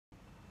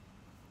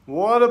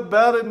What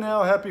about it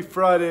now? Happy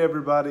Friday,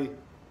 everybody.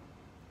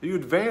 Are you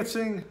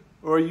advancing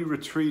or are you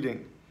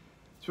retreating?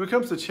 So when it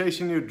comes to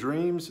chasing your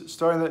dreams,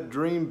 starting that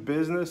dream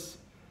business,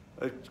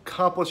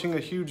 accomplishing a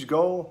huge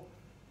goal,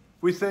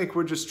 we think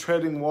we're just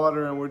treading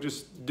water and we're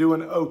just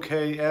doing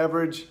okay,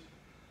 average.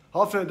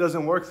 Often it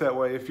doesn't work that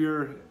way. If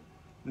you're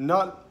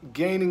not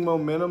gaining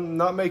momentum,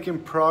 not making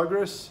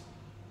progress,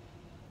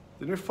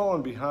 then you're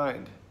falling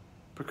behind.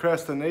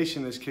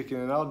 Procrastination is kicking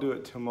in. I'll do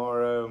it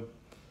tomorrow.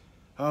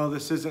 Oh,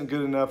 this isn't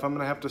good enough. I'm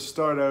gonna have to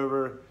start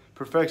over.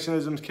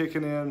 Perfectionism's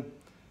kicking in.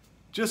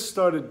 Just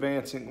start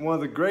advancing. One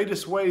of the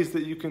greatest ways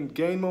that you can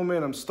gain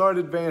momentum, start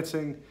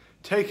advancing,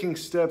 taking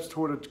steps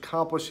toward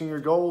accomplishing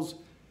your goals.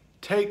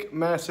 Take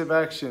massive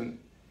action.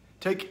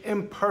 Take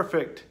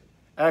imperfect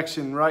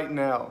action right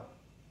now.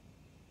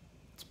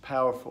 It's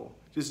powerful.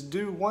 Just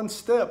do one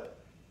step,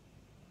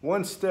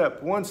 and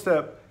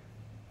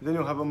then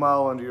you'll have a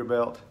mile under your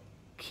belt.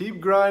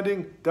 Keep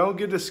grinding. Don't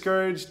get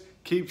discouraged.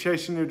 Keep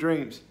chasing your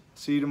dreams.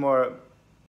 See you tomorrow.